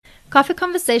Coffee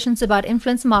Conversations about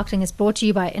Influencer Marketing is brought to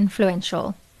you by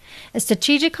Influential, a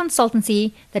strategic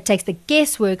consultancy that takes the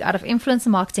guesswork out of influencer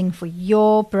marketing for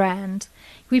your brand.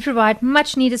 We provide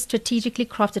much needed strategically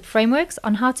crafted frameworks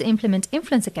on how to implement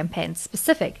influencer campaigns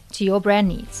specific to your brand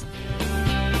needs.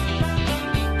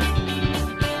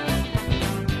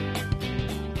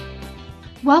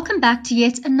 Welcome back to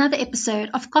yet another episode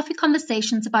of Coffee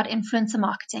Conversations about Influencer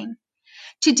Marketing.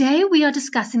 Today we are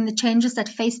discussing the changes that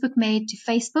Facebook made to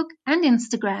Facebook and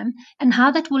Instagram and how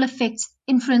that will affect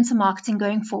influencer marketing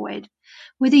going forward.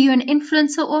 Whether you're an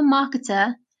influencer or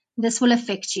marketer, this will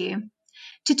affect you.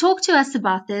 To talk to us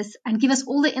about this and give us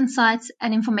all the insights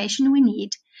and information we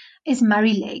need is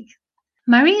Murray Legg.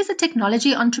 Murray is a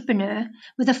technology entrepreneur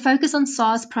with a focus on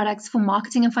SaaS products for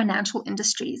marketing and financial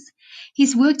industries.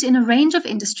 He's worked in a range of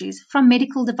industries, from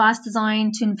medical device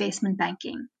design to investment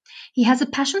banking. He has a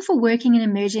passion for working in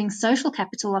emerging social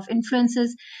capital of influencers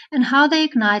and how they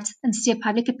ignite and steer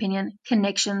public opinion,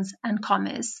 connections, and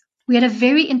commerce. We had a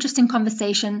very interesting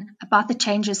conversation about the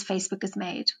changes Facebook has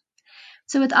made.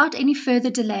 So without any further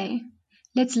delay,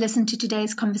 let's listen to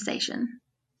today's conversation.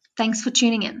 Thanks for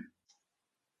tuning in.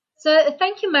 So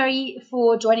thank you, Murray,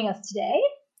 for joining us today.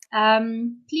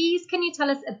 Please, can you tell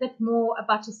us a bit more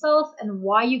about yourself and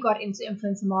why you got into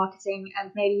influencer marketing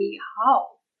and maybe how?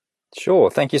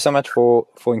 Sure. Thank you so much for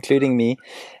including me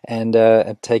and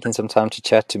taking some time to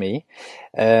chat to me.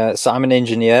 So I'm an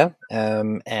engineer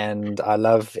and I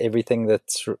love everything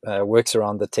that works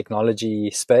around the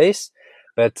technology space,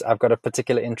 but I've got a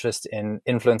particular interest in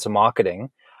influencer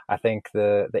marketing. I think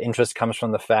the interest comes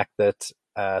from the fact that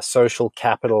social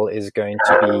capital is going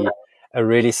to be a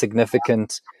really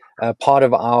significant part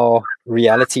of our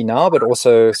reality now, but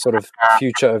also sort of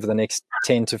future over the next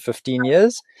 10 to 15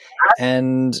 years.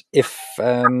 And if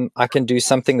I can do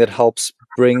something that helps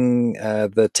bring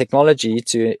the technology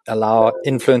to allow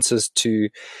influencers to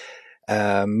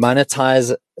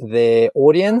monetize their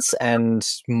audience and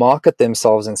market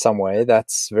themselves in some way,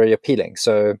 that's very appealing.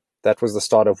 So that was the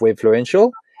start of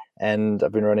Webfluential. And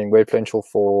I've been running Webfluential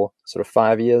for sort of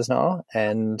 5 years now,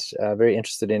 and very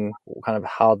interested in kind of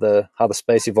how the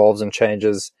space evolves and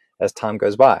changes as time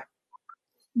goes by.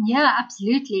 Yeah,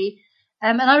 absolutely.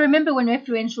 And I remember when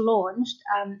Webfluential launched,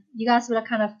 you guys were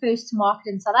kind of first to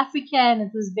market in South Africa, and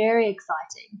it was very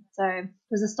exciting. So it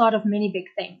was the start of many big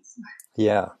things.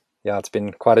 Yeah, it's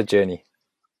been quite a journey.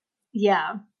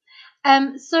 Yeah.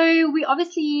 So we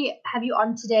obviously have you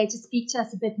on today to speak to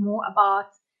us a bit more about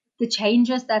the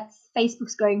changes that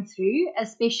Facebook's going through,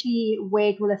 especially where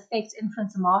it will affect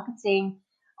influencer marketing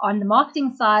on the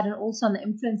marketing side and also on the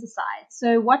influencer side.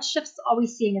 So what shifts are we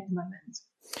seeing at the moment?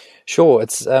 Sure,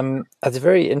 it's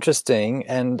very interesting,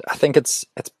 and I think it's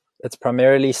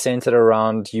primarily centered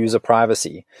around user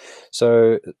privacy.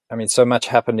 So, I mean, so much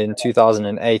happened in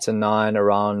 2008 and 9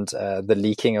 around the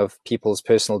leaking of people's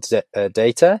personal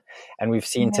data, and we've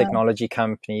seen technology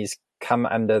companies come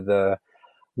under the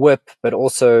whip, but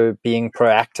also being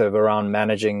proactive around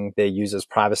managing their users'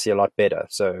 privacy a lot better.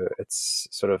 So it's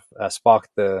sort of sparked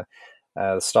the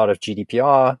start of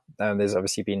GDPR. There's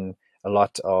obviously been a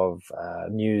lot of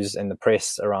news in the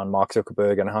press around Mark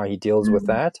Zuckerberg and how he deals with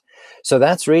that. So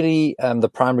that's really the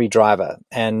primary driver.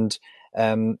 And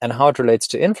how it relates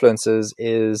to influencers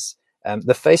is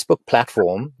the Facebook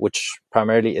platform, which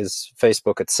primarily is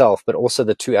Facebook itself, but also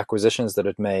the two acquisitions that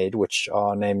it made, which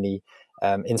are namely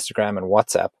Instagram and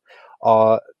WhatsApp,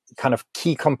 are kind of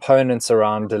key components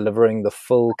around delivering the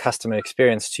full customer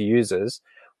experience to users,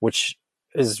 which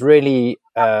is really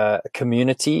a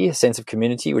sense of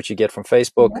community, which you get from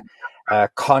Facebook,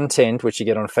 content, which you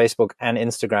get on Facebook and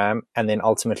Instagram, and then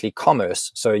ultimately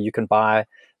commerce. So you can buy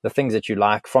the things that you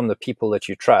like from the people that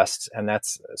you trust. And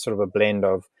that's sort of a blend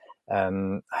of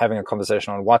having a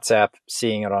conversation on WhatsApp,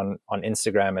 seeing it on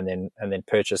Instagram, and then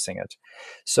purchasing it.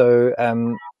 So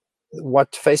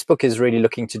what Facebook is really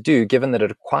looking to do, given that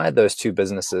it acquired those two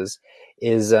businesses,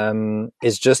 is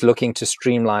just looking to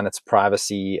streamline its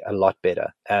privacy a lot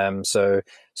better. So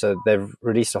they've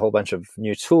released a whole bunch of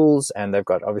new tools, and they've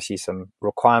got obviously some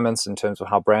requirements in terms of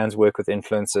how brands work with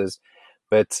influencers,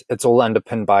 but it's all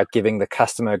underpinned by giving the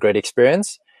customer a great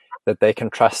experience that they can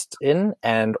trust in,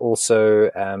 and also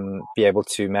be able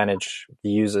to manage the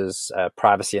users'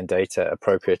 privacy and data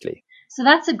appropriately. So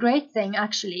that's a great thing,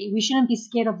 actually. We shouldn't be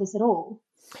scared of this at all.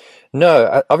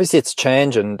 No, obviously it's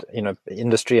change, and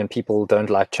industry and people don't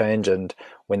like change, and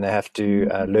when they have to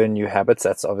learn new habits,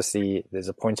 that's obviously there's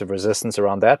a point of resistance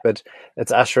around that. But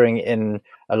it's ushering in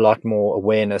a lot more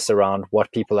awareness around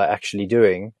what people are actually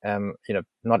doing.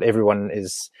 Not everyone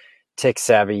is tech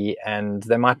savvy, and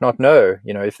they might not know,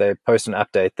 if they post an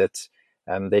update that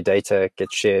their data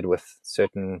gets shared with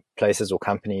certain places or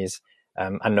companies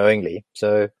unknowingly.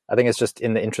 So I think it's just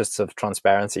in the interests of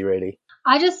transparency, really.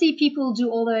 I just see people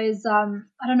do all those,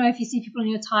 I don't know if you see people in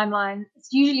your timeline. It's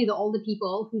usually the older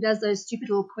people who does those stupid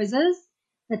little quizzes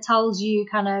that tells you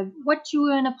kind of what you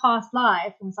were in a past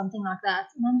life and something like that.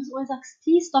 And I'm just always like,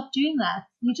 please stop doing that.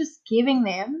 You're just giving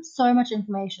them so much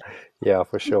information. Yeah,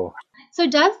 for sure. So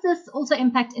does this also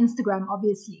impact Instagram,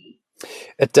 obviously?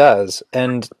 It does.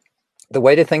 And the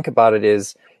way to think about it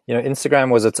is,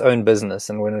 Instagram was its own business,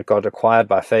 and when it got acquired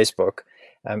by Facebook,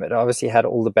 it obviously had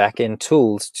all the back-end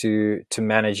tools to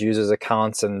manage users'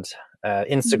 accounts and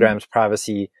Instagram's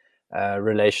privacy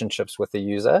relationships with the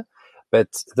user.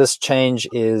 But this change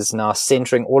is now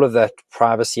centering all of that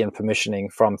privacy and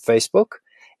permissioning from Facebook.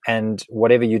 And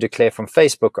whatever you declare from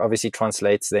Facebook obviously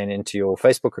translates then into your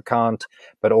Facebook account,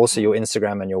 but also your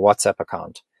Instagram and your WhatsApp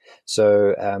account.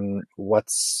 So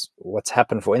what's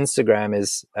happened for Instagram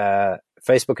is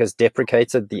Facebook has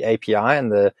deprecated the API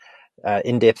and the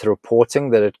in-depth reporting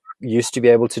that it used to be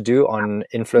able to do on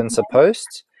influencer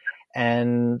posts.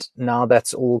 And now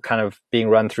that's all kind of being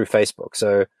run through Facebook.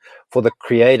 So for the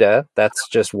creator, that's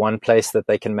just one place that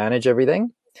they can manage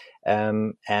everything.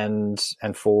 And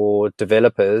for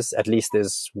developers, at least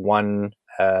there's one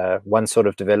sort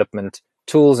of development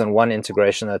tools and one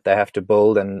integration that they have to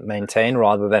build and maintain,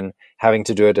 rather than having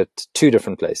to do it at two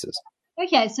different places.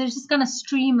 Okay, so it's just kind of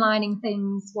streamlining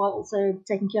things while also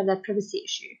taking care of that privacy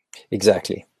issue.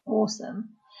 Exactly. Awesome.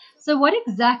 So what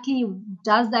exactly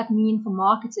does that mean for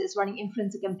marketers running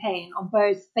influencer campaign on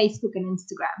both Facebook and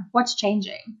Instagram? What's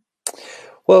changing?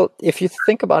 Well, if you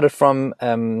think about it from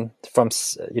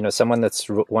someone that's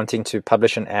wanting to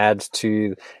publish an ad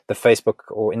to the Facebook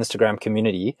or Instagram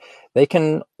community, they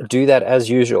can do that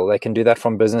as usual. They can do that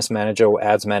from Business Manager or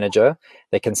Ads Manager.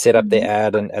 They can set up their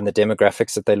ad and the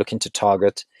demographics that they're looking to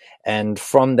target. And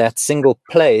from that single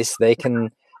place, they can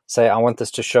say, I want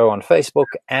this to show on Facebook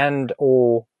and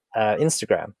or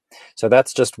Instagram. So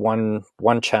that's just one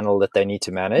channel that they need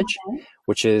to manage,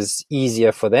 which is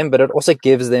easier for them, but it also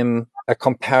gives them a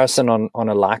comparison on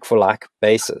a like-for-like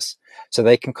basis. So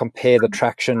they can compare the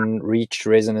traction, reach,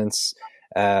 resonance,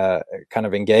 kind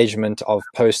of engagement of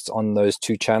posts on those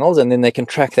two channels, and then they can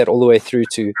track that all the way through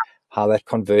to how that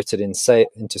converted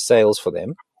into sales for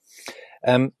them.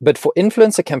 But for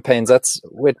influencer campaigns, that's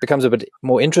where it becomes a bit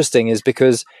more interesting, is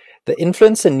because the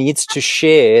influencer needs to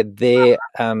share their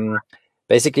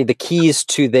basically the keys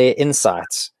to their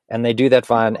insights, and they do that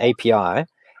via an API.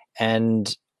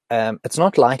 And it's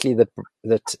not likely that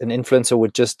an influencer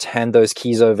would just hand those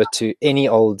keys over to any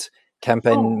old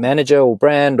campaign manager or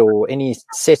brand or any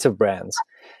set of brands,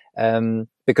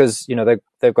 because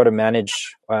they've got to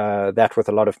manage that with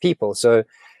a lot of people. So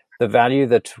the value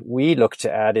that we look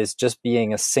to add is just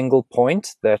being a single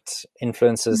point that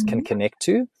influencers can connect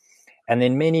to. And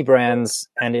then many brands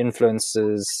and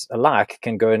influencers alike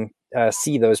can go and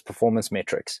see those performance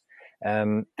metrics.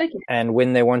 And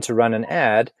when they want to run an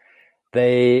ad,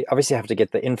 they obviously have to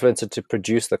get the influencer to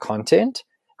produce the content.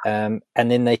 And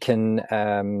then they can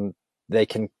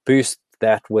boost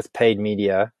that with paid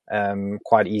media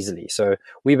quite easily. So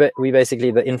we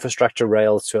basically the infrastructure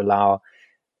rails to allow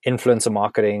influencer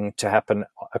marketing to happen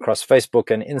across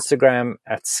Facebook and Instagram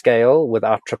at scale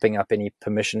without tripping up any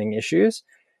permissioning issues.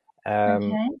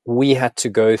 We had to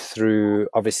go through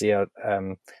obviously a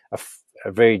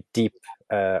very deep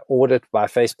audit by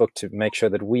Facebook to make sure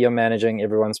that we are managing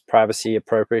everyone's privacy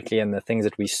appropriately, and the things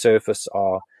that we surface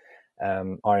are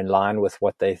in line with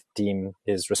what they deem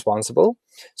is responsible.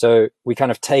 So we kind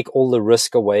of take all the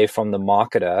risk away from the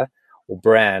marketer or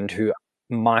brand who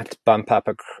might bump up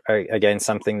against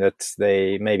something that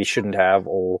they maybe shouldn't have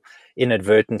or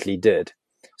inadvertently did.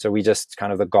 So we just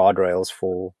kind of the guardrails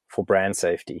for brand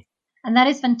safety. And that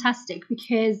is fantastic,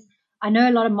 because I know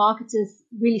a lot of marketers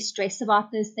really stress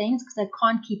about those things because they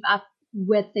can't keep up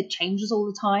with the changes all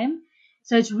the time.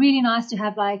 So it's really nice to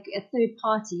have like a third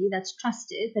party that's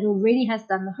trusted, that already has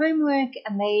done the homework,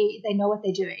 and they know what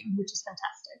they're doing, which is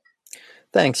fantastic.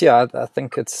 Thanks. Yeah, I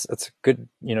think it's good,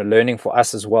 learning for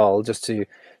us as well, just to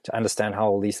understand how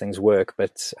all these things work.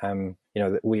 But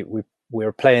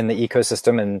we're playing the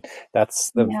ecosystem, and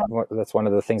that's one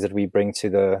of the things that we bring to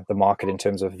the market in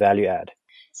terms of value add.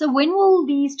 So when will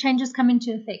these changes come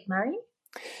into effect, Murray?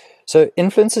 So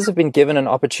influencers have been given an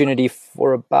opportunity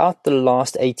for about the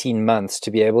last 18 months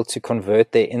to be able to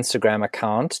convert their Instagram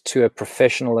account to a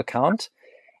professional account.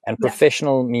 And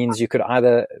professional means you could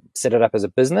either set it up as a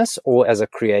business or as a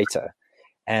creator.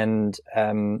 And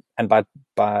by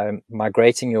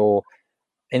migrating your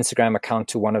Instagram account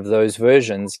to one of those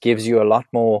versions gives you a lot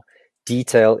more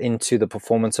detail into the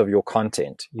performance of your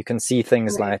content. You can see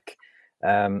things like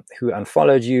who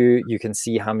unfollowed you. You can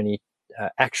see how many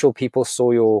actual people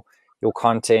saw your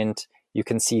content. You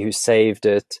can see who saved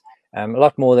it. A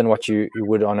lot more than what you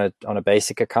would on a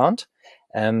basic account.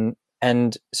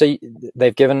 And so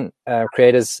they've given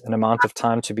creators an amount of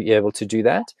time to be able to do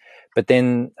that. But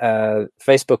then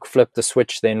Facebook flipped the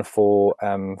switch then for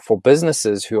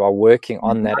businesses who are working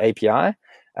on that API.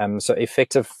 So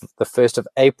effective the 1st of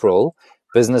April,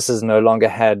 businesses no longer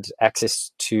had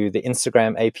access to the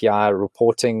Instagram API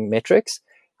reporting metrics.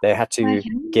 They had to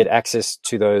get access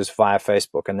to those via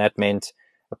Facebook, and that meant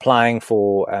applying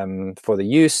for the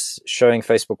use, showing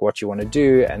Facebook what you want to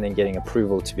do, and then getting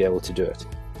approval to be able to do it.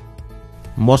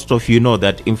 Most of you know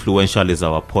that Influential is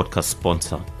our podcast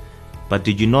sponsor. But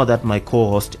did you know that my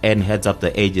co-host Anne heads up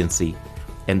the agency?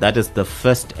 And that is the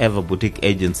first ever boutique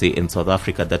agency in South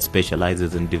Africa that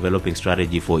specializes in developing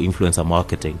strategy for influencer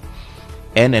marketing.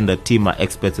 Anne and the team are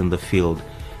experts in the field,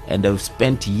 and have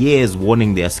spent years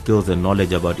honing their skills and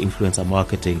knowledge about influencer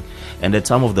marketing and at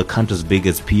some of the country's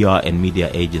biggest PR and media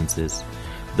agencies.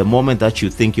 The moment that you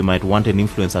think you might want an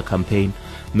influencer campaign,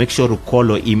 make sure to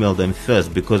call or email them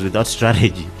first, because without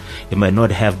strategy, it might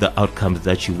not have the outcomes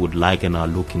that you would like and are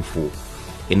looking for.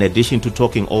 In addition to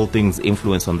talking all things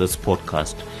influence on this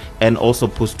podcast, and also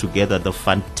puts together the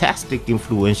fantastic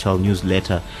Influential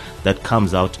newsletter that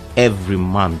comes out every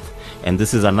month. And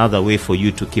this is another way for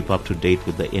you to keep up to date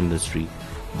with the industry.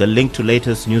 The link to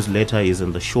latest newsletter is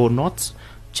in the show notes.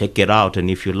 Check it out, and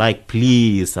if you like,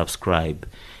 please subscribe.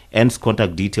 Anne's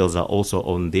contact details are also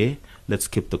on there. Let's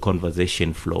keep the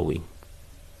conversation flowing.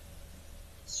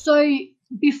 So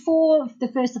before the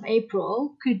 1st of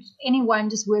April, could anyone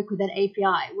just work with that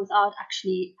API without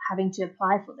actually having to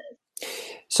apply for this?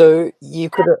 So you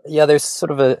could, there's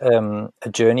sort of a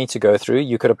journey to go through.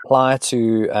 You could apply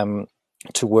to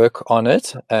work on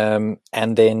it, and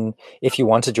then if you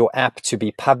wanted your app to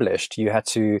be published, you had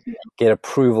to get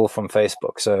approval from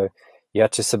Facebook. So you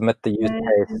had to submit the use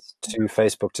case to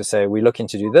Facebook to say, we're looking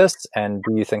to do this, and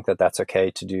do you think that that's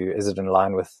okay to do? Is it in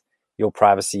line with your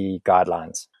privacy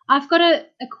guidelines? I've got a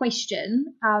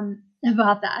question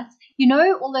about that. You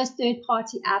know, all those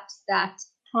third-party apps that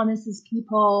promises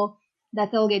people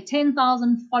that they'll get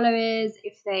 10,000 followers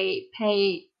if they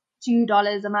pay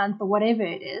 $2 a month or whatever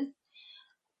it is.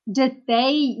 Did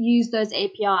they use those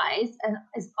APIs, and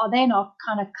are they not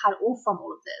kind of cut off from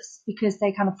all of this because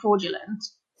they're kind of fraudulent?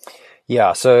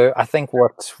 Yeah, so I think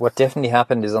what definitely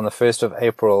happened is on the 1st of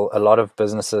April, a lot of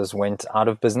businesses went out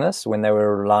of business when they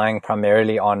were relying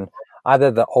primarily on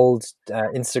either the old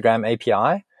Instagram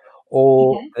API,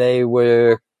 or they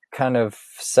were kind of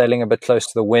sailing a bit close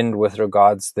to the wind with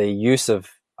regards the use of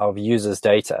users'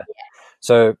 data.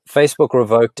 So Facebook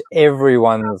revoked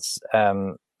everyone's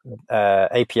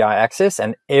API access,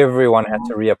 and everyone had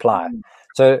to reapply.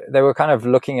 So they were kind of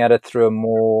looking at it through a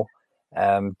more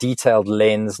detailed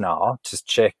lens now to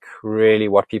check really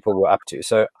what people were up to.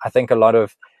 So I think a lot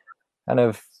of kind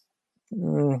of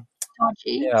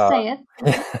say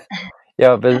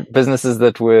it. Businesses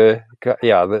that were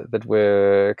that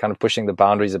were kind of pushing the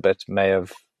boundaries a bit may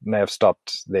have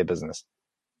stopped their business.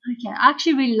 Okay, I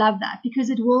actually really love that, because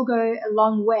it will go a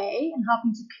long way in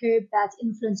helping to curb that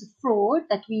influencer fraud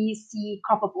that we see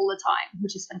crop up all the time,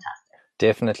 which is fantastic.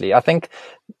 Definitely. I think,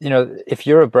 if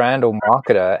you're a brand or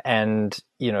marketer, and,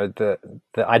 the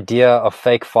idea of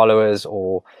fake followers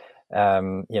or,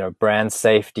 brand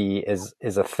safety is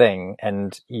a thing,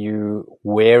 and you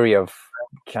wary of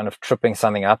kind of tripping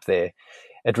something up there,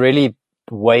 it really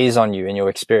weighs on you in your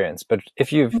experience. But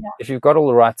if you've got all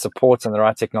the right support and the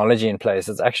right technology in place,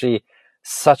 it's actually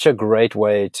such a great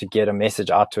way to get a message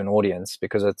out to an audience,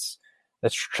 because it's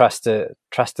trusted,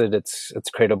 it's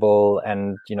credible,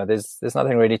 and there's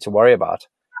nothing really to worry about.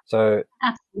 So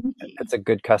absolutely, it's a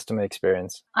good customer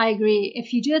experience. I agree.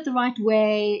 If you do it the right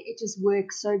way, it just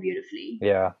works so beautifully.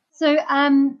 Yeah. So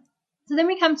then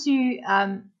we come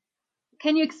to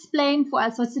can you explain for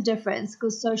us what's the difference?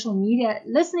 Because social media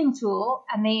listening tool,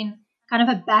 and then kind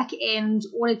of a back end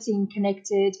auditing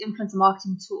connected influencer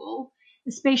marketing tool,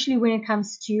 especially when it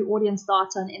comes to audience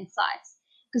data and insights.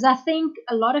 Because I think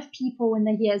a lot of people, when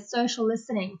they hear social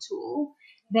listening tool,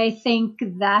 they think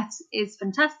that is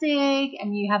fantastic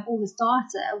and you have all this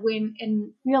data, when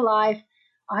in real life,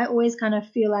 I always kind of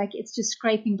feel like it's just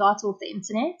scraping data off the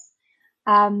internet.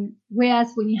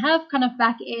 Whereas when you have kind of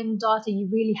back-end data, you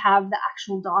really have the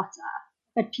actual data,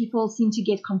 but people seem to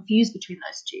get confused between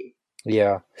those two.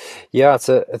 Yeah, it's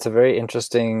a very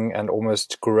interesting and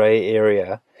almost gray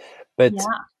area, but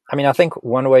I mean, I think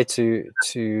one way to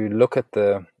look at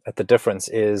the difference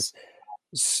is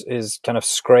is kind of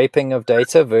scraping of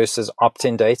data versus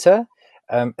opt-in data.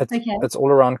 It's all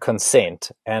around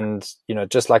consent, and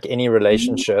just like any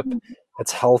relationship,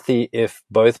 it's healthy if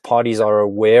both parties are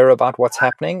aware about what's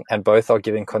happening and both are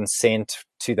giving consent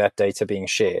to that data being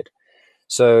shared.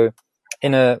 So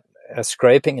in a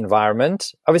scraping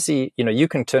environment, obviously, you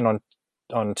can turn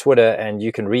on Twitter and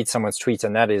you can read someone's tweet,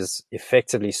 and that is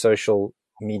effectively social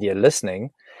media listening.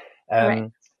 Right.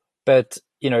 But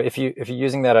if you're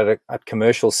using that at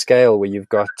commercial scale, where you've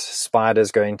got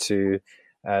spiders going to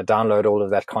download all of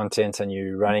that content, and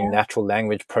you're running natural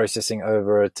language processing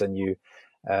over it, and you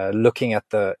looking at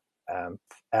the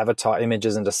avatar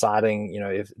images and deciding,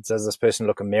 if does this person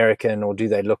look American or do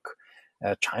they look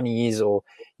Chinese, or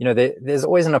there's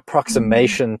always an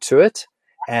approximation to it,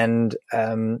 and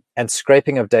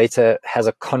scraping of data has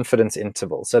a confidence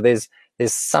interval. So there's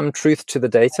some truth to the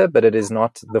data, but it is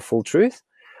not the full truth.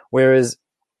 Whereas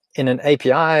in an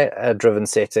API driven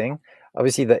setting,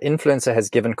 obviously the influencer has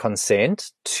given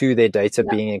consent to their data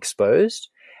being exposed,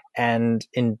 and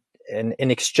in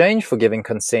exchange for giving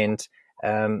consent,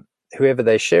 whoever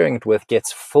they're sharing it with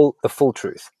gets the full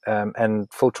truth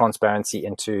and full transparency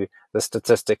into the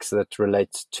statistics that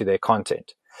relate to their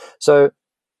content. So,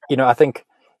 I think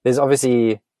there's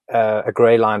obviously a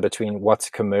gray line between what's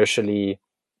commercially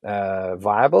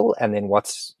viable and then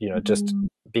what's, just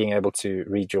being able to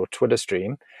read your Twitter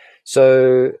stream.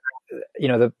 So,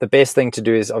 the best thing to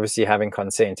do is obviously having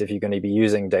consent if you're going to be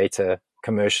using data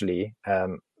commercially,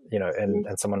 and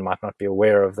someone might not be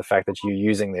aware of the fact that you're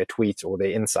using their tweet or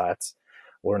their insights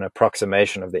or an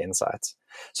approximation of the insights.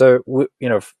 So,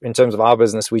 in terms of our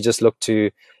business, we just look to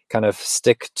kind of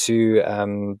stick to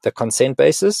the consent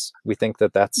basis. We think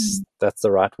that that's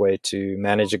the right way to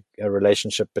manage a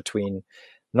relationship between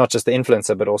not just the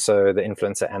influencer, but also the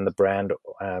influencer and the brand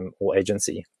or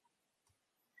agency.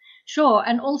 Sure.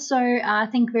 And also, I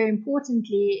think very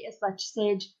importantly, as like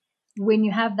you said, when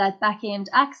you have that back-end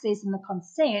access and the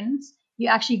consent, you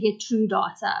actually get true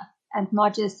data and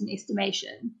not just an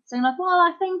estimation. So you're like, well,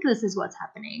 I think this is what's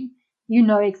happening.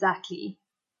 Exactly.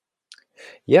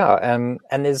 Yeah.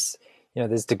 And there's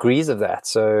degrees of that.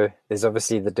 So there's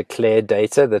obviously the declared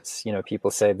data that's,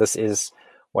 people say this is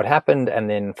what happened. And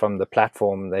then from the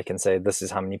platform, they can say this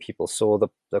is how many people saw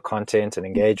the content and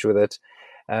engaged with it.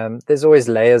 There's always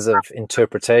layers of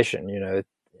interpretation,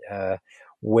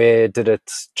 where did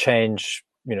it change,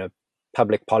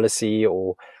 public policy,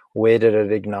 or where did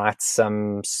it ignite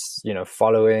some,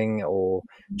 following or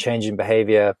change in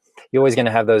behavior? You're always going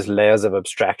to have those layers of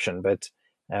abstraction. But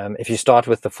if you start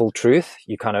with the full truth,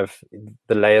 the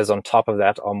layers on top of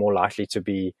that are more likely to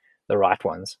be the right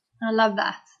ones. I love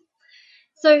that.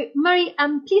 So, Murray,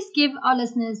 please give our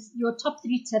listeners your top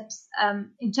 3 tips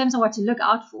in terms of what to look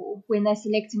out for when they're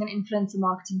selecting an influencer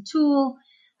marketing tool,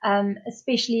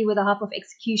 especially with the help of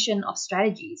execution of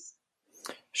strategies.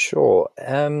 Sure.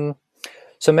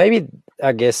 So maybe,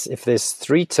 I guess, if there's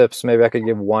 3 tips, maybe I could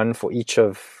give one for each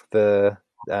of the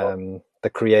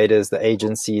creators, the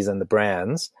agencies, and the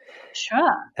brands.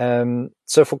 Sure.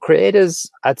 So for creators,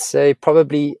 I'd say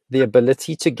probably the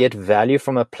ability to get value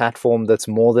from a platform that's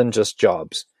more than just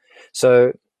jobs.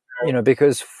 So,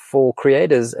 because for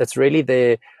creators, it's really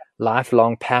their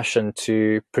lifelong passion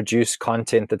to produce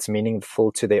content that's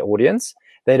meaningful to their audience.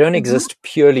 They don't exist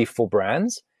purely for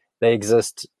brands. They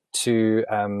exist to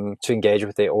engage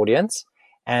with their audience.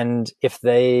 And if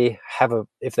they're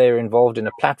involved in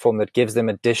a platform that gives them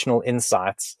additional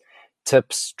insights,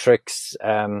 tips, tricks,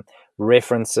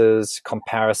 references,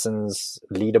 comparisons,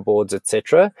 leaderboards,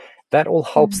 etc., that all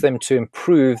helps them to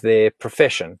improve their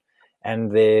profession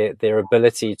and their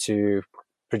ability to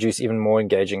produce even more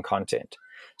engaging content.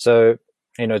 So,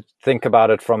 think about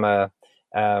it from a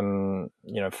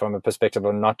perspective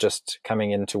of not just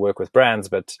coming in to work with brands,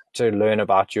 but to learn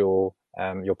about your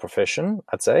profession,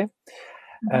 I'd say.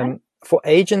 For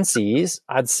agencies,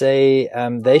 I'd say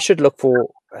they should look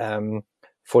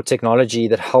for technology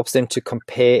that helps them to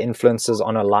compare influencers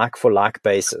on a like-for-like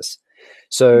basis.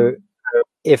 So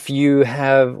if you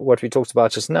have what we talked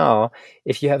about just now,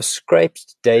 if you have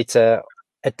scraped data,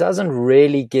 it doesn't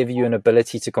really give you an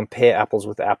ability to compare apples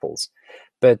with apples.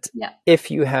 But if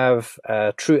you have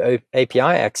true API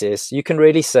access, you can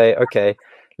really say, okay,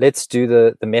 let's do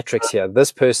the metrics here.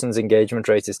 This person's engagement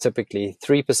rate is typically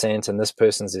 3% and this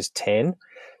person's is 10%.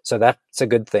 So that's a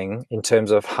good thing in terms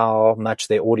of how much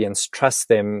their audience trusts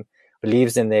them,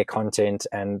 believes in their content,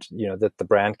 and that the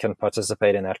brand can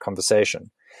participate in that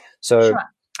conversation. So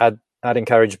sure. I'd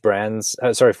encourage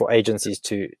for agencies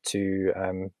to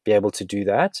be able to do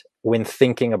that when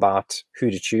thinking about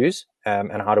who to choose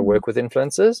and how to work with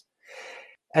influencers.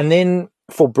 And then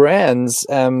for brands,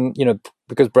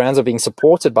 because brands are being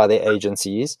supported by their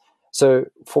agencies. So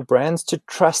for brands to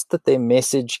trust that their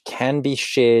message can be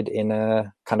shared in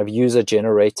a kind of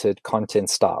user-generated content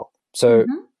style. So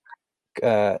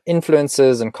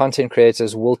influencers and content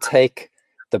creators will take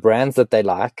the brands that they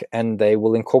like and they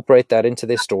will incorporate that into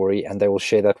their story and they will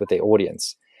share that with their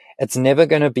audience. It's never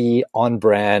going to be on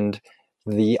brand.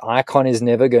 The icon is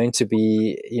never going to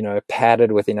be,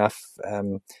 padded with enough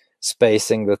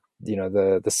spacing that,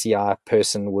 the CI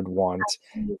person would want.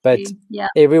 But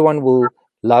everyone will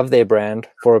love their brand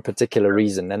for a particular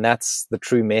reason, and that's the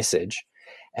true message.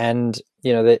 And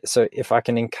so if I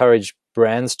can encourage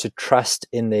brands to trust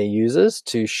in their users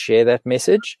to share that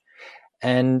message,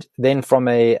 and then from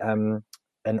an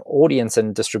audience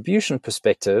and distribution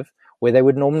perspective, where they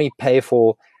would normally pay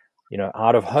for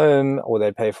out of home, or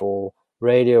they'd pay for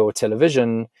radio or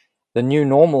television, the new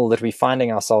normal that we're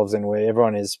finding ourselves in, where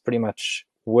everyone is pretty much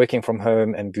working from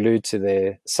home and glued to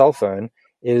their cell phone,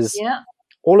 is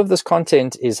all of this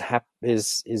content is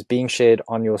being shared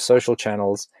on your social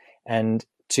channels. And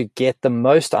to get the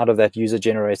most out of that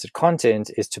user-generated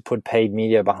content is to put paid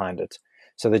media behind it,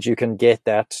 so that you can get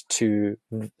that to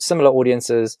similar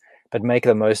audiences, but make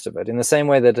the most of it. In the same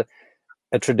way that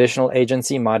a traditional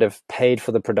agency might have paid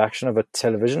for the production of a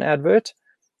television advert,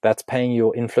 that's paying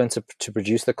your influencer to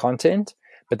produce the content,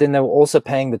 but then they were also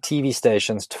paying the TV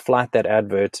stations to flight that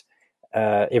advert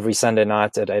every Sunday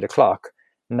night at 8:00.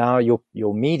 Now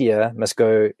your media must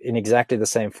go in exactly the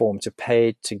same form to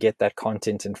pay to get that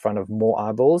content in front of more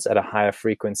eyeballs at a higher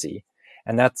frequency.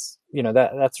 And that's,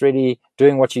 that's really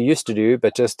doing what you used to do,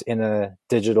 but just in a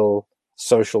digital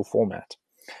social format.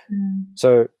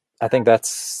 So I think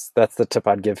that's the tip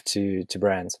I'd give to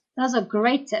brands. Those are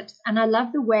great tips. And I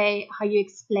love the way how you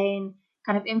explain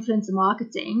kind of influencer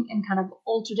marketing in kind of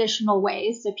all traditional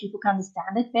ways so people can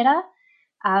understand it better.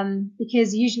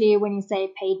 Because usually when you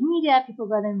say paid media, people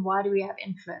go, then why do we have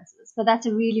influencers? But that's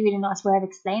a really, really nice way of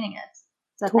explaining it.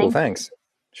 So cool, thanks.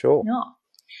 Sure.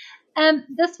 Yeah.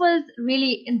 This was a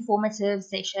really informative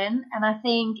session, and I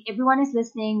think everyone who's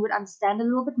listening would understand a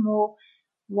little bit more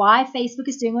why Facebook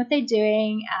is doing what they're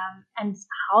doing, and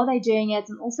how they're doing it,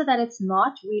 and also that it's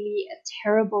not really a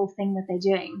terrible thing that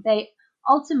they're doing. They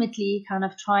ultimately kind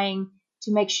of trying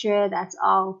to make sure that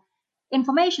our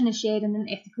information is shared in an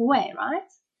ethical way, right?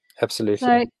 Absolutely.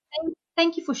 So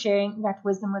thank you for sharing that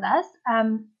wisdom with us.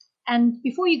 And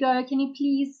before you go, can you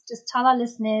please just tell our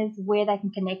listeners where they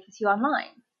can connect with you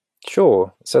online?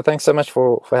 Sure. So thanks so much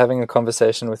for having a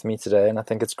conversation with me today. And I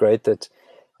think it's great that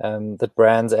that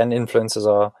brands and influencers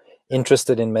are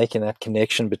interested in making that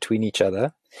connection between each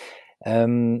other.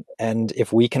 And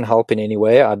if we can help in any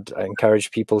way, I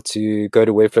encourage people to go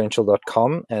to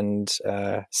webfluential.com and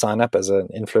sign up as an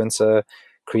influencer,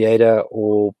 creator,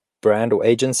 or brand or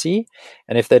agency.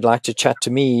 And if they'd like to chat to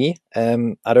me,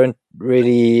 I don't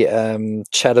really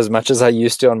chat as much as I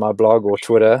used to on my blog or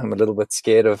Twitter. I'm a little bit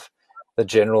scared of the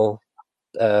general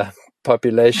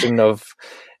population of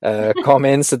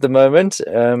comments at the moment.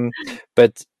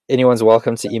 But anyone's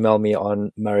welcome to email me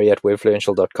on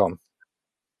murray@webfluential.com.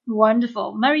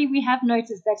 Wonderful. Murray, we have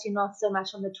noticed that you're not so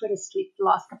much on the Twitter street the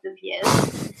last couple of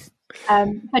years.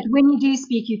 But when you do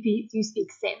speak, you do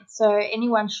speak sense. So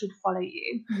anyone should follow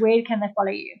you. Where can they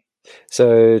follow you?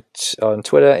 So on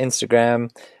Twitter, Instagram,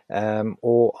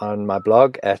 or on my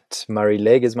blog at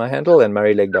murrayleg is my handle, and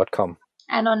murrayleg.com.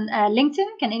 And on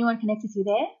LinkedIn, can anyone connect with you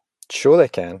there? Sure, they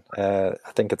can.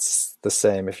 I think it's the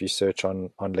same if you search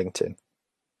on LinkedIn.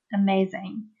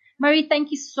 Amazing. Murray, thank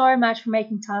you so much for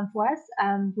making time for us.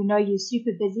 We know you're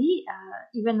super busy.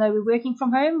 Even though we're working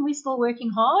from home, we're still working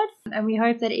hard. And we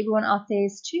hope that everyone out there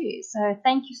is too. So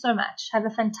thank you so much. Have a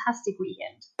fantastic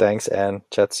weekend. Thanks, Anne.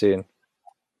 Chat soon.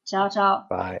 Ciao, ciao.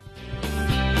 Bye.